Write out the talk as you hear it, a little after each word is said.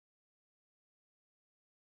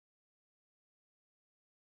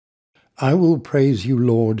I will praise you,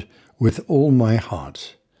 Lord, with all my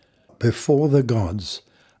heart. Before the gods,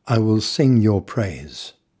 I will sing your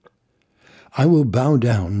praise. I will bow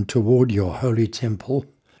down toward your holy temple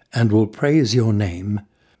and will praise your name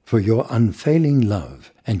for your unfailing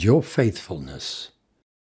love and your faithfulness.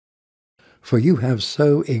 For you have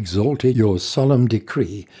so exalted your solemn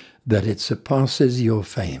decree that it surpasses your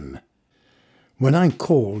fame. When I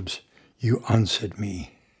called, you answered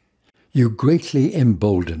me. You greatly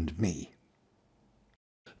emboldened me.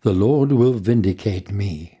 The Lord will vindicate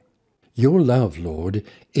me. Your love, Lord,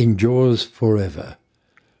 endures forever.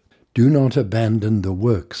 Do not abandon the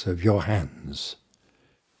works of your hands.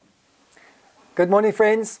 Good morning,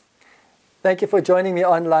 friends. Thank you for joining me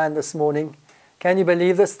online this morning. Can you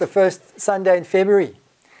believe this? The first Sunday in February.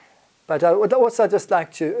 But I would also just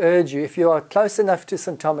like to urge you, if you are close enough to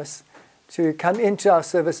St. Thomas, to come into our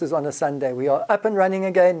services on a Sunday. We are up and running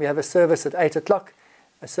again. We have a service at 8 o'clock,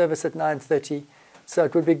 a service at 9:30. So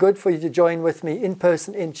it would be good for you to join with me in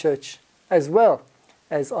person in church as well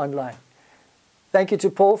as online. Thank you to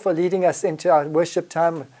Paul for leading us into our worship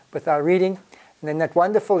time with our reading. And then that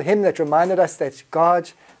wonderful hymn that reminded us that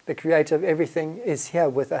God, the creator of everything, is here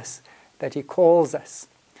with us, that he calls us.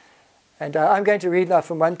 And I'm going to read now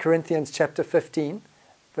from 1 Corinthians chapter 15,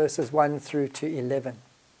 verses 1 through to 11.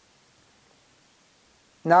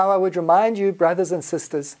 Now I would remind you, brothers and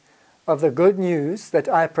sisters, of the good news that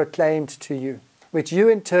I proclaimed to you, which you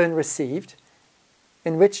in turn received,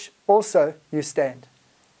 in which also you stand,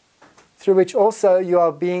 through which also you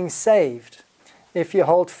are being saved, if you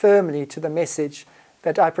hold firmly to the message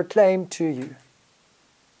that I proclaimed to you,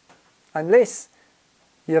 unless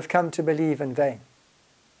you have come to believe in vain.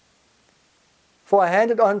 For I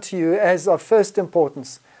handed on to you as of first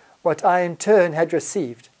importance what I in turn had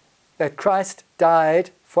received, that Christ died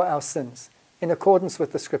for our sins, in accordance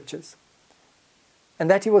with the Scriptures, and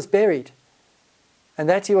that he was buried, and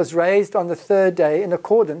that he was raised on the third day in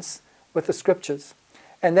accordance with the Scriptures,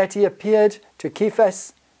 and that he appeared to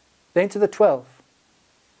Cephas, then to the 12.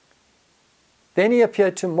 Then he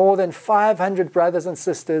appeared to more than 500 brothers and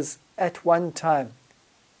sisters at one time,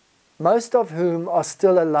 most of whom are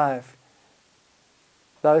still alive,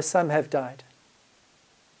 though some have died.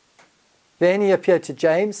 Then he appeared to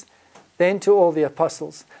James, then to all the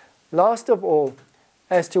apostles. Last of all,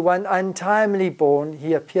 as to one untimely born,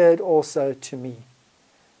 he appeared also to me.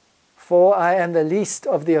 For I am the least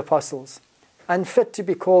of the apostles, unfit to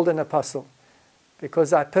be called an apostle,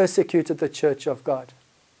 because I persecuted the church of God.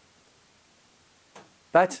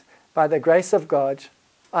 But by the grace of God,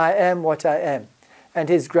 I am what I am, and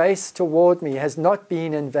his grace toward me has not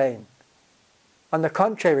been in vain. On the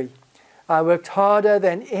contrary, I worked harder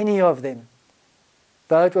than any of them,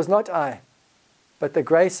 though it was not I, but the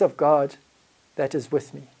grace of God that is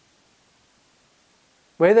with me.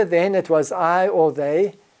 Whether then it was I or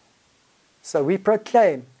they, so we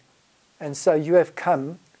proclaim, and so you have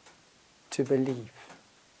come to believe.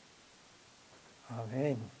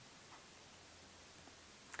 Amen.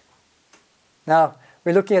 Now,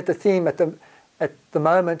 we're looking at the theme at the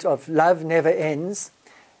moment of love never ends.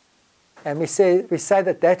 And we say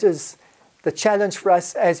that is the challenge for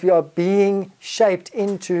us as we are being shaped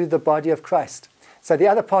into the body of Christ. So the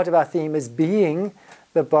other part of our theme is being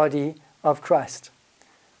the body of Christ.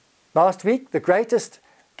 Last week, the greatest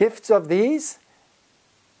gifts of these,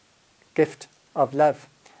 gift of love.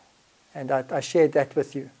 And I shared that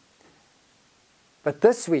with you. But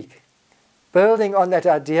this week, building on that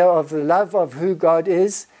idea of the love of who God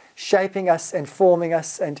is, shaping us and forming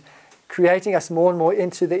us and creating us more and more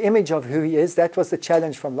into the image of who he is. That was the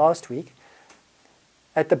challenge from last week.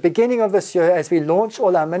 At the beginning of this year, as we launch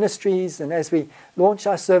all our ministries and as we launch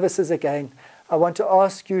our services again, I want to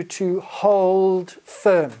ask you to hold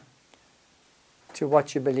firm to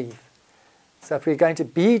what you believe. So if we're going to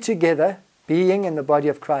be together, being in the body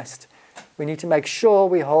of Christ, we need to make sure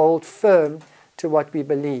we hold firm to what we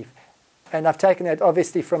believe. And I've taken that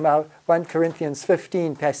obviously from our 1 Corinthians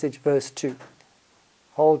 15 passage, verse 2.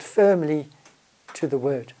 Hold firmly to the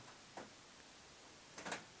word.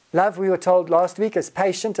 Love, we were told last week, is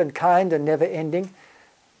patient and kind and never ending.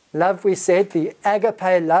 Love, we said, the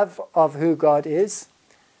agape love of who God is.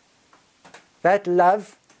 That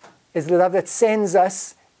love is the love that sends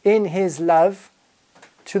us in his love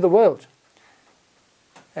to the world.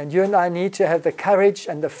 And you and I need to have the courage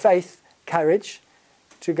and the faith courage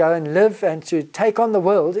to go and live and to take on the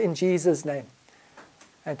world in Jesus' name.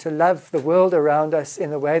 And to love the world around us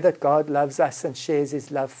in the way that God loves us and shares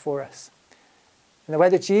his love for us. In the way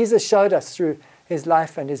that Jesus showed us through his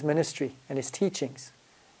life and his ministry and his teachings.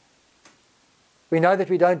 We know that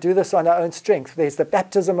we don't do this on our own strength. There's the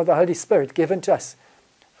baptism of the Holy Spirit given to us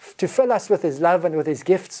to fill us with his love and with his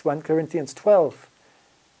gifts, 1 Corinthians 12,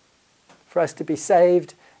 for us to be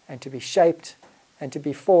saved and to be shaped and to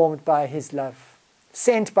be formed by his love,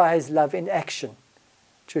 sent by his love in action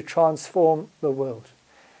to transform the world.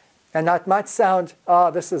 And now it might sound,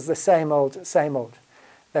 this is the same old,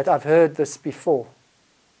 that I've heard this before.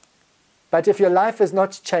 But if your life is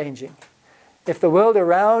not changing, if the world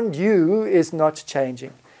around you is not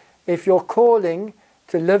changing, if your calling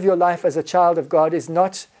to live your life as a child of God is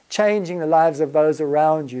not changing the lives of those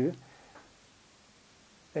around you,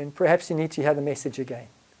 then perhaps you need to hear the message again.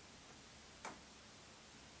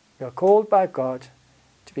 We are called by God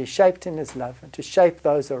to be shaped in his love and to shape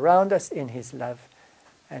those around us in his love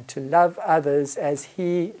and to love others as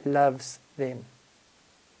he loves them,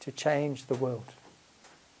 to change the world.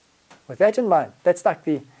 With that in mind, that's like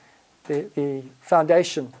the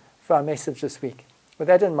foundation for our message this week. With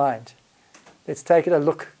that in mind, let's take a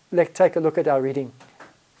look at our reading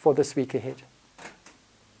for this week ahead.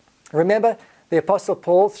 Remember, the Apostle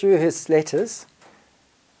Paul, through his letters,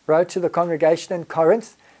 wrote to the congregation in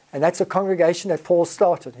Corinth, and that's a congregation that Paul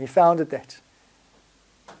started. He founded that.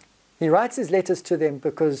 He writes his letters to them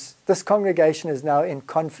because this congregation is now in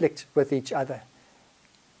conflict with each other.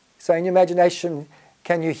 So in your imagination,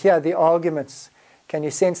 can you hear the arguments? Can you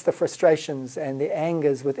sense the frustrations and the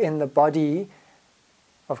angers within the body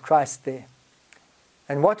of Christ there?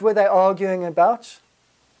 And what were they arguing about?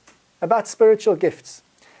 About spiritual gifts.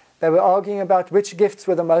 They were arguing about which gifts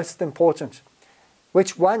were the most important.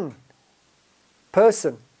 Which one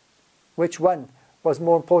person, which one was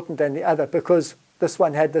more important than the other, because this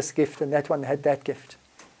one had this gift and that one had that gift.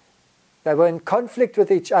 They were in conflict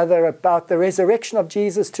with each other about the resurrection of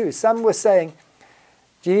Jesus too. Some were saying,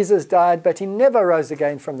 Jesus died, but he never rose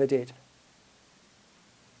again from the dead.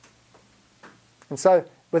 And so,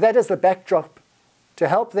 with that as the backdrop, to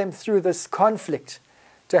help them through this conflict,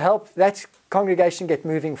 to help that congregation get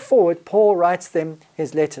moving forward, Paul writes them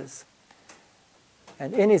his letters.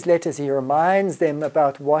 And in his letters, he reminds them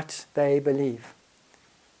about what they believe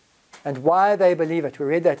and why they believe it. We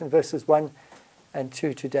read that in verses 1 and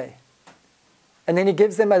 2 today. And then he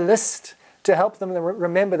gives them a list to help them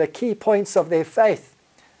remember the key points of their faith.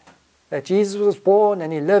 That Jesus was born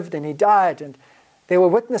and he lived and he died, and there were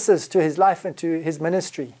witnesses to his life and to his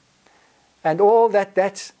ministry. And all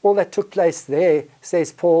that took place there,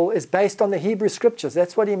 says Paul, is based on the Hebrew Scriptures.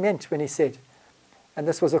 That's what he meant when he said, and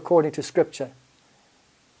this was according to Scripture.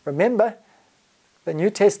 Remember, the New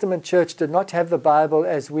Testament church did not have the Bible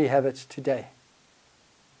as we have it today.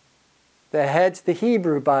 They had the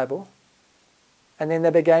Hebrew Bible, and then they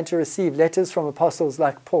began to receive letters from apostles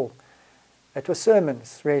like Paul. That were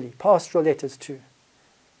sermons, really, pastoral letters too.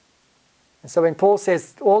 And so when Paul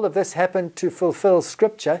says all of this happened to fulfill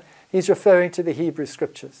Scripture, he's referring to the Hebrew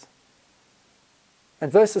Scriptures.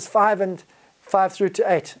 And verses 5 through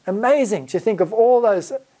to 8, amazing to think of all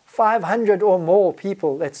those 500 or more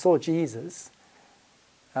people that saw Jesus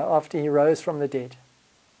after he rose from the dead.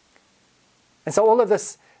 And so all of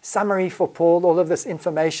this summary for Paul, all of this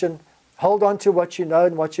information, hold on to what you know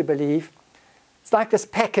and what you believe. It's like this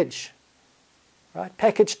package, right?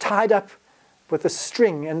 Package tied up with a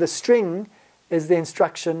string, and the string is the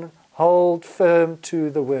instruction, hold firm to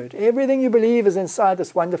the word. Everything you believe is inside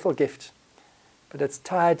this wonderful gift, but it's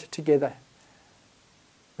tied together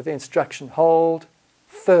with the instruction, hold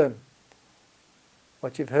firm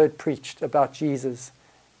what you've heard preached about Jesus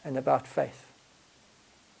and about faith.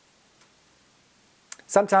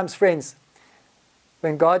 Sometimes, friends,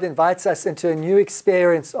 when God invites us into a new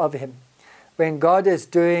experience of him, when God is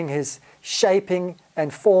doing his shaping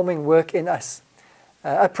and forming work in us,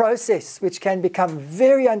 a process which can become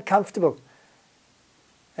very uncomfortable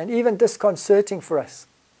and even disconcerting for us.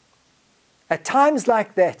 At times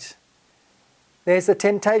like that, there's a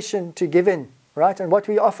temptation to give in, right? And what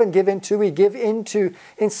we often give into, we give into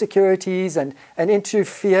insecurities and into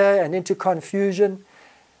fear and into confusion.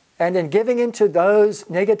 And in giving into those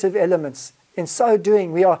negative elements, in so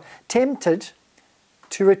doing, we are tempted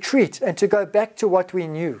to retreat and to go back to what we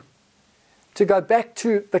knew, to go back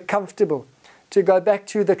to the comfortable, to go back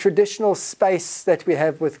to the traditional space that we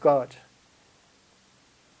have with God.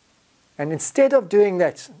 And instead of doing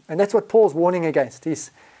that, and that's what Paul's warning against,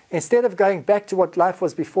 instead of going back to what life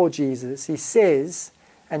was before Jesus, he says,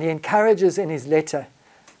 and he encourages in his letter,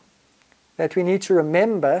 that we need to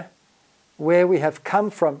remember where we have come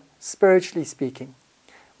from, spiritually speaking.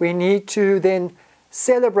 We need to then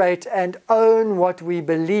celebrate and own what we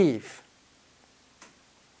believe.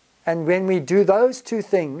 And when we do those two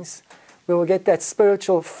things, we will get that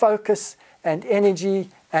spiritual focus and energy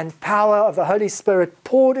and power of the Holy Spirit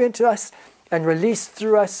poured into us and released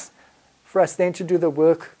through us for us then to do the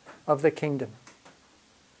work of the kingdom.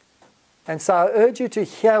 And so I urge you to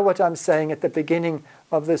hear what I'm saying at the beginning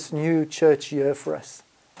of this new church year for us.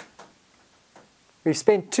 We've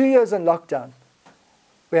spent 2 years in lockdown.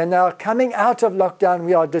 We are now coming out of lockdown.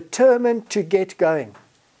 We are determined to get going.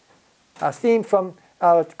 Our theme from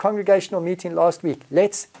our congregational meeting last week,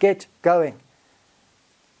 let's get going.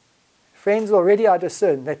 Friends, already I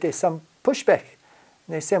discern that there's some pushback,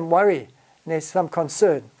 and there's some worry, and there's some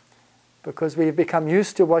concern, because we've become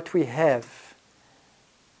used to what we have.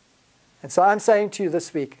 And so I'm saying to you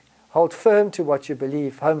this week, hold firm to what you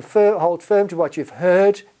believe. Hold firm to what you've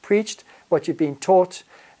heard, preached, what you've been taught,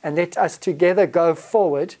 and let us together go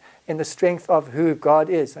forward in the strength of who God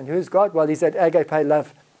is. And who's God? Well, He's that agape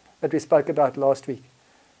love that we spoke about last week.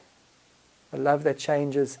 The love that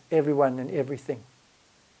changes everyone and everything.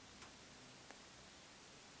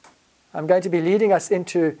 I'm going to be leading us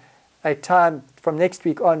into a time from next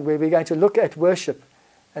week on where we're going to look at worship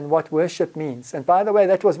and what worship means. And by the way,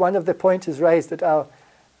 that was one of the pointers raised at our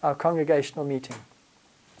congregational meeting.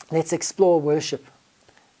 Let's explore worship.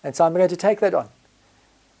 And so I'm going to take that on.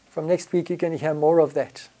 From next week, you're going to hear more of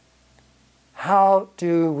that. How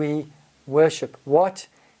do we worship? What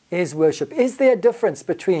is worship? Is there a difference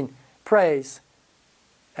between praise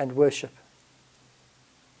and worship?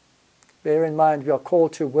 Bear in mind, we are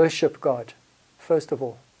called to worship God, first of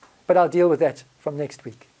all. But I'll deal with that from next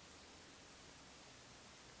week.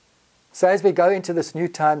 So as we go into this new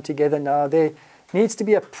time together now, there needs to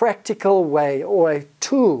be a practical way or a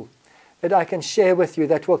tool that I can share with you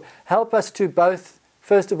that will help us to both,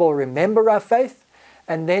 first of all, remember our faith,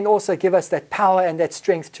 and then also give us that power and that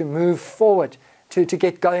strength to move forward, to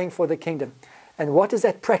get going for the kingdom. And what is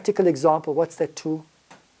that practical example? What's that tool?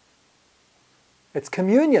 It's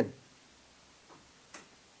communion.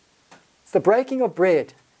 It's the breaking of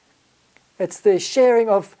bread. It's the sharing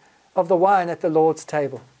of the wine at the Lord's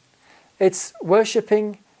table. It's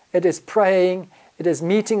worshiping, it is praying, it is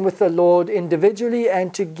meeting with the Lord individually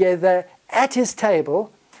and together at His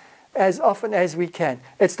table as often as we can.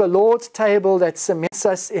 It's the Lord's table that cements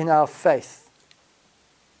us in our faith.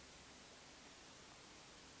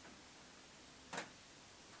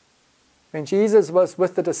 When Jesus was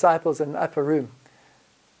with the disciples in the upper room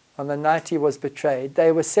on the night He was betrayed,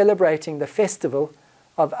 they were celebrating the festival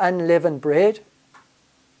of unleavened bread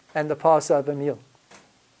and the Passover meal.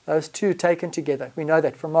 Those two taken together. We know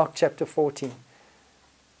that from Mark chapter 14.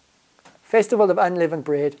 Festival of unleavened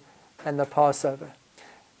bread and the Passover.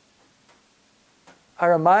 I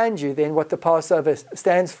remind you then what the Passover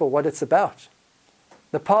stands for, what it's about.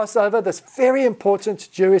 The Passover, this very important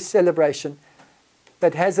Jewish celebration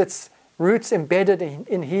that has its roots embedded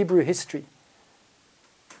in Hebrew history.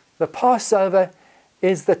 The Passover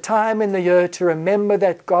is the time in the year to remember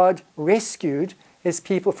that God rescued His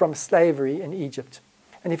people from slavery in Egypt.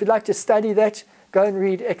 And if you'd like to study that, go and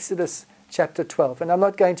read Exodus chapter 12. And I'm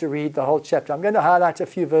not going to read the whole chapter. I'm going to highlight a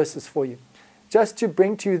few verses for you, just to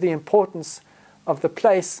bring to you the importance of the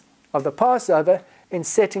place of the Passover in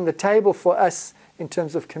setting the table for us in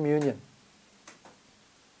terms of communion.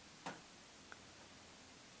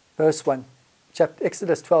 Verse 1,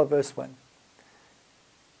 Exodus 12, verse 1.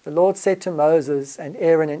 The Lord said to Moses and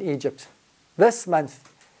Aaron in Egypt, "This month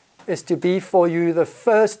is to be for you the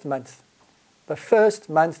first month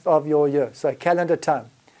of your year," so calendar time.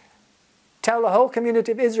 Tell the whole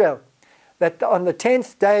community of Israel that on the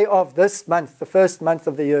 10th day of this month, the first month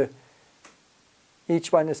of the year,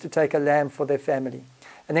 each one is to take a lamb for their family.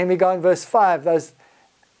 And then we go in verse 5, those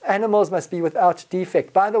animals must be without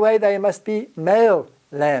defect. By the way, they must be male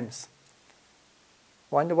lambs.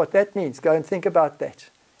 Wonder what that means. Go and think about that.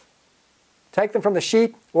 Take them from the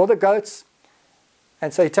sheep or the goats.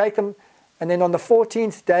 And so you take them, and then on the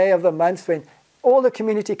 14th day of the month, when all the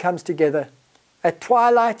community comes together, at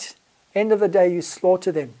twilight, end of the day, you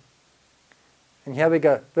slaughter them. And here we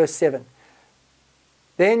go, verse 7.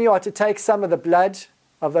 Then you are to take some of the blood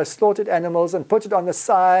of those slaughtered animals and put it on the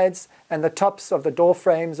sides and the tops of the door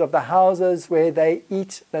frames of the houses where they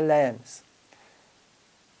eat the lambs.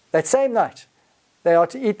 That same night, they are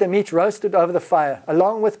to eat the meat roasted over the fire,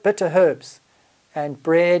 along with bitter herbs and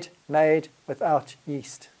bread made without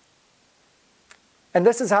yeast. And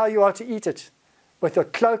this is how you are to eat it, with your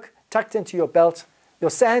cloak tucked into your belt, your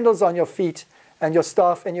sandals on your feet, and your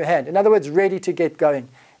staff in your hand. In other words, ready to get going.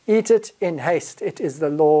 Eat it in haste. It is the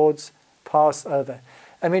Lord's Passover.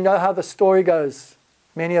 And we know how the story goes,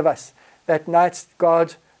 many of us. That night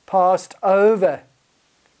God passed over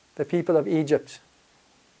the people of Egypt.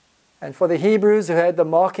 And for the Hebrews who had the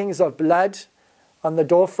markings of blood on the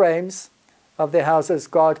door frames of their houses,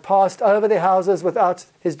 God passed over their houses without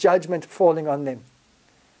His judgment falling on them.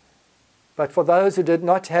 But for those who did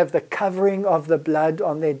not have the covering of the blood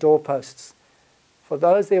on their doorposts, for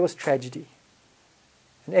those there was tragedy.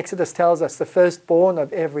 And Exodus tells us the firstborn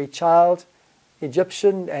of every child,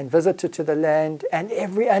 Egyptian and visitor to the land, and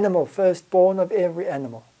every animal, firstborn of every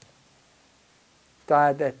animal,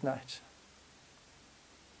 died that night.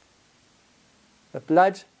 The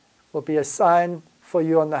blood will be a sign for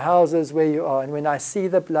you on the houses where you are, and when I see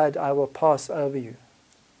the blood, I will pass over you.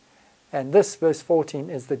 And this, verse 14,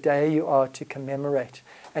 is the day you are to commemorate.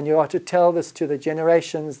 And you are to tell this to the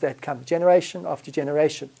generations that come, generation after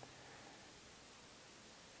generation.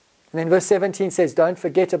 And then verse 17 says, don't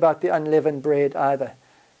forget about the unleavened bread either.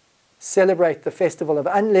 Celebrate the festival of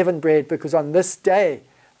unleavened bread, because on this day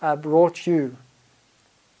I brought you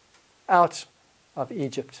out of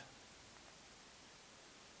Egypt.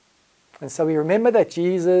 And so we remember that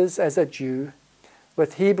Jesus, as a Jew,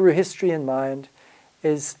 with Hebrew history in mind,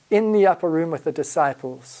 is in the upper room with the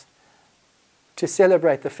disciples to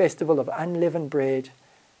celebrate the festival of unleavened bread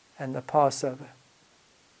and the Passover.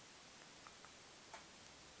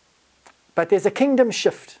 But there's a kingdom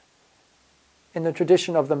shift in the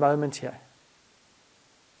tradition of the moment here.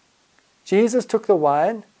 Jesus took the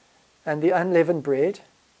wine and the unleavened bread,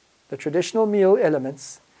 the traditional meal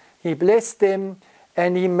elements, he blessed them,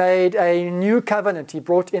 and he made a new covenant. He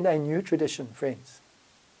brought in a new tradition, friends.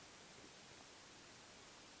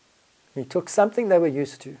 He took something they were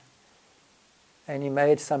used to, and he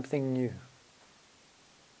made something new.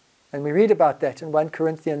 And we read about that in 1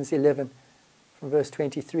 Corinthians 11 from verse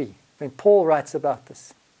 23, when Paul writes about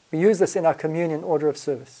this. We use this in our communion order of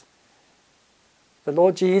service. The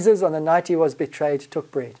Lord Jesus, on the night he was betrayed,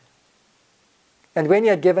 took bread. And when he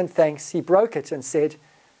had given thanks, he broke it and said,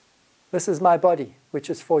 "This is my body, which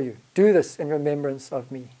is for you. Do this in remembrance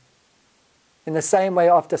of me." In the same way,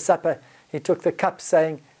 after supper, he took the cup,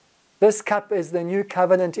 saying, "This cup is the new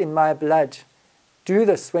covenant in my blood. Do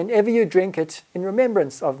this whenever you drink it in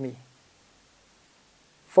remembrance of me.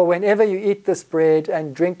 For whenever you eat this bread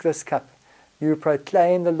and drink this cup, you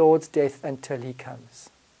proclaim the Lord's death until he comes."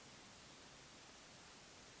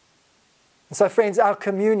 And so, friends, our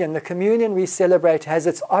communion, the communion we celebrate, has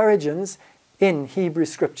its origins in Hebrew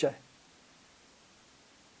Scripture.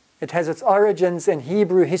 It has its origins in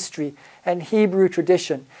Hebrew history and Hebrew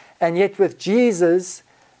tradition. And yet with Jesus,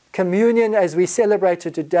 communion as we celebrate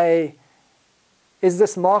it today is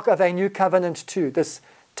this mark of a new covenant too. This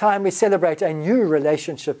time we celebrate a new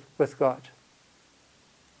relationship with God.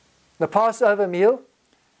 The Passover meal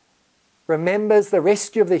remembers the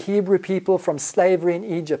rescue of the Hebrew people from slavery in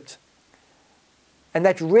Egypt. And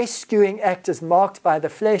that rescuing act is marked by the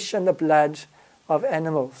flesh and the blood of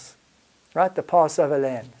animals, right? The Passover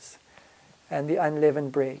lambs and the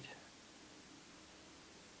unleavened bread.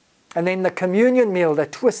 And then the communion meal, the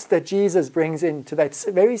twist that Jesus brings into that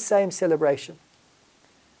very same celebration,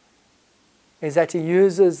 is that he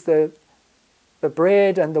uses the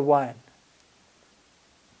bread and the wine,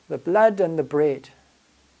 the blood and the bread,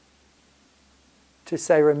 to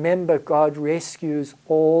say, remember, God rescues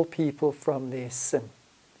all people from their sin.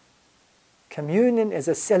 Communion is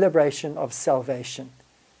a celebration of salvation,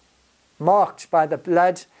 marked by the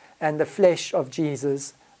blood and the flesh of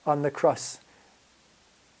Jesus on the cross.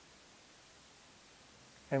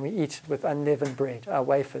 And we eat with unleavened bread, our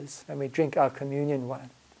wafers, and we drink our communion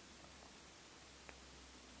wine.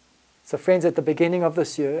 So friends, at the beginning of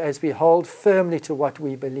this year, as we hold firmly to what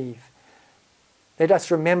we believe, let us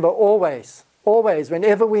remember always,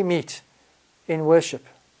 whenever we meet in worship,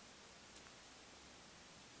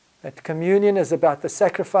 that communion is about the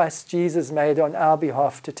sacrifice Jesus made on our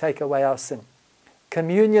behalf to take away our sin.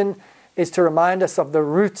 Communion is to remind us of the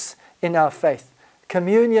roots in our faith.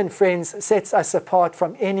 Communion, friends, sets us apart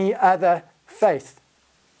from any other faith,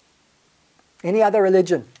 any other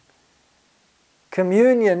religion.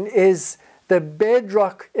 Communion is the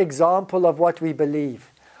bedrock example of what we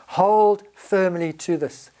believe. Hold firmly to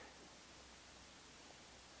this.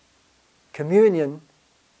 Communion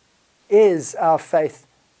is our faith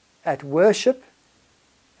at worship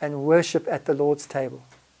and worship at the Lord's table.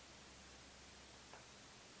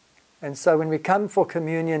 And so when we come for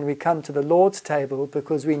communion, we come to the Lord's table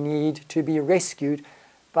because we need to be rescued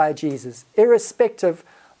by Jesus, irrespective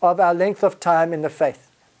of our length of time in the faith.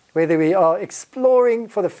 Whether we are exploring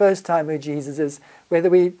for the first time who Jesus is, whether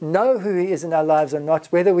we know who he is in our lives or not,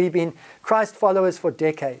 whether we've been Christ followers for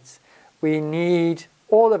decades,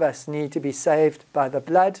 all of us need to be saved by the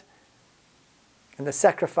blood and the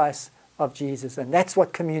sacrifice of Jesus. And that's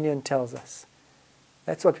what communion tells us.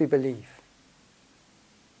 That's what we believe.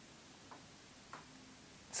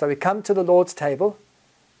 So we come to the Lord's table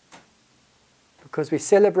because we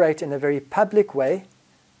celebrate in a very public way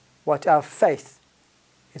what our faith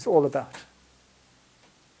is all about.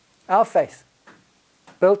 Our faith,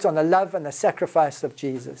 built on the love and the sacrifice of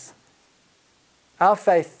Jesus. Our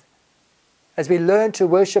faith as we learn to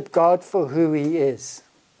worship God for who He is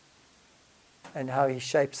and how He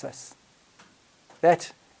shapes us.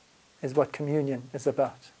 That is what communion is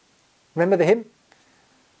about. Remember the hymn?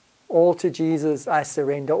 All to Jesus I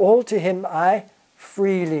surrender. All to Him I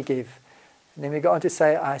freely give. And then we go on to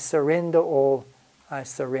say, I surrender all. I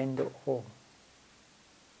surrender all.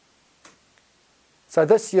 So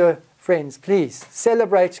this year, friends, please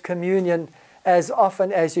celebrate communion as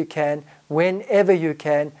often as you can, whenever you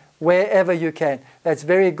can, wherever you can. That's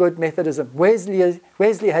very good Methodism.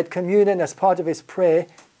 Wesley had communion as part of his prayer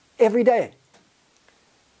every day.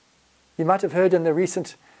 You might have heard in the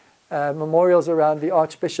recent memorials around the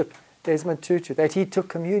Archbishop Desmond Tutu that he took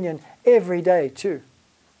communion every day too.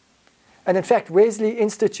 And in fact, Wesley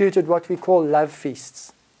instituted what we call love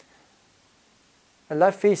feasts. A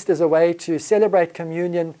love feast is a way to celebrate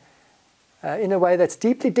communion in a way that's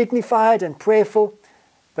deeply dignified and prayerful,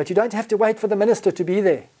 but you don't have to wait for the minister to be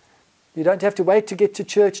there. You don't have to wait to get to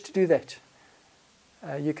church to do that.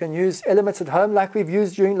 You can use elements at home like we've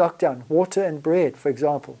used during lockdown, water and bread, for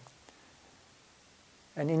example.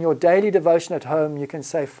 And in your daily devotion at home, you can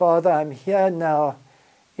say, Father, I'm here now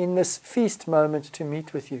in this feast moment to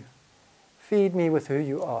meet with you. Feed me with who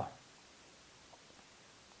you are.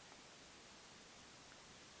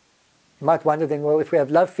 You might wonder then, well, if we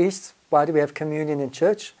have love feasts, why do we have communion in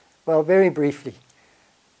church? Well, very briefly.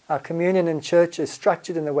 Our communion in church is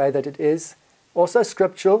structured in the way that it is. Also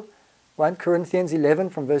scriptural, 1 Corinthians 11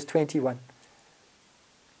 from verse 21,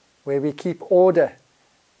 where we keep order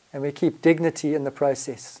and we keep dignity in the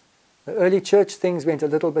process. The early church, things went a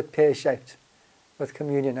little bit pear-shaped with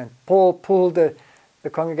communion, and Paul pulled the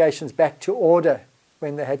congregations back to order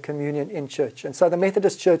when they had communion in church. And so the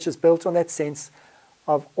Methodist Church is built on that sense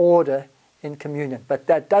of order in communion. But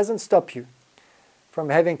that doesn't stop you from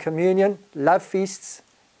having communion, love feasts,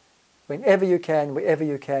 whenever you can, wherever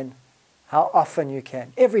you can, how often you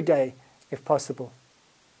can, every day if possible.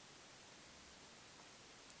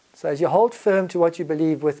 So as you hold firm to what you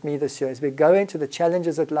believe with me this year, as we go into the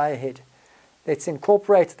challenges that lie ahead, let's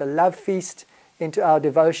incorporate the love feast into our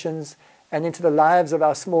devotions and into the lives of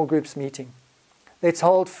our small groups meeting. Let's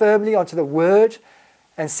hold firmly onto the Word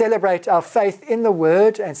and celebrate our faith in the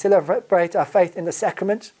Word and celebrate our faith in the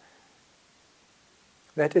sacrament.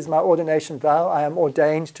 That is my ordination vow. I am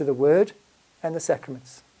ordained to the Word and the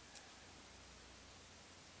sacraments.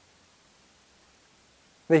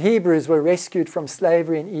 The Hebrews were rescued from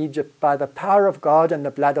slavery in Egypt by the power of God and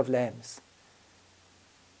the blood of lambs.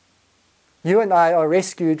 You and I are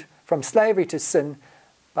rescued from slavery to sin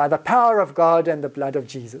by the power of God and the blood of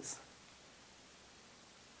Jesus.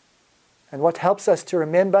 And what helps us to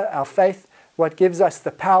remember our faith, what gives us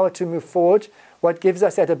the power to move forward, what gives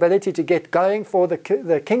us that ability to get going for the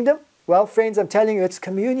kingdom? Well, friends, I'm telling you, it's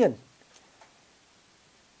communion.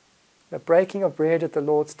 The breaking of bread at the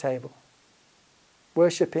Lord's table.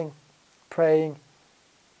 Worshipping, praying,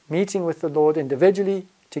 meeting with the Lord individually,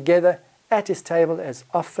 together, at His table as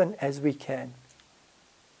often as we can.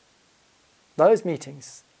 Those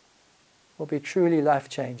meetings will be truly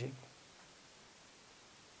life-changing.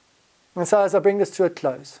 And so as I bring this to a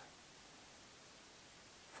close,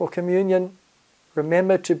 for communion,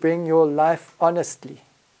 remember to bring your life honestly.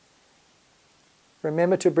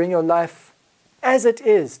 Remember to bring your life as it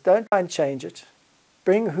is. Don't try and change it.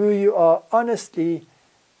 Bring who you are honestly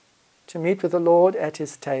to meet with the Lord at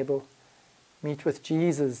His table. Meet with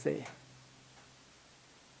Jesus there.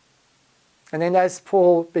 And then as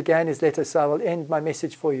Paul began his letter, so I will end my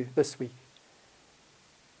message for you this week.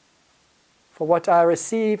 For what I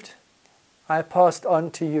received, I passed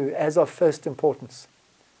on to you as of first importance.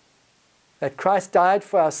 That Christ died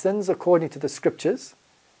for our sins according to the Scriptures,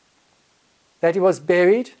 that He was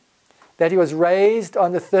buried, that He was raised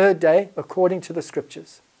on the third day according to the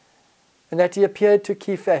Scriptures, and that He appeared to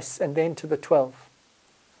Cephas and then to the 12.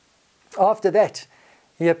 After that,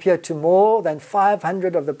 He appeared to more than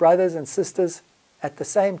 500 of the brothers and sisters at the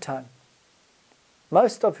same time,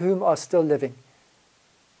 most of whom are still living,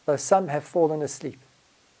 though some have fallen asleep.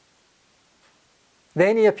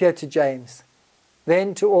 Then He appeared to James,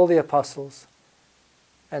 then to all the apostles,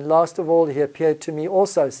 and last of all He appeared to me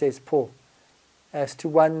also, says Paul, as to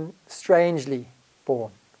one strangely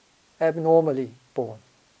born, abnormally born.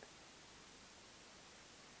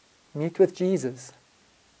 Meet with Jesus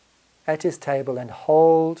at His table and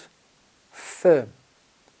hold firm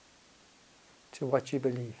to what you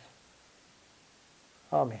believe.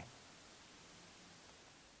 Amen.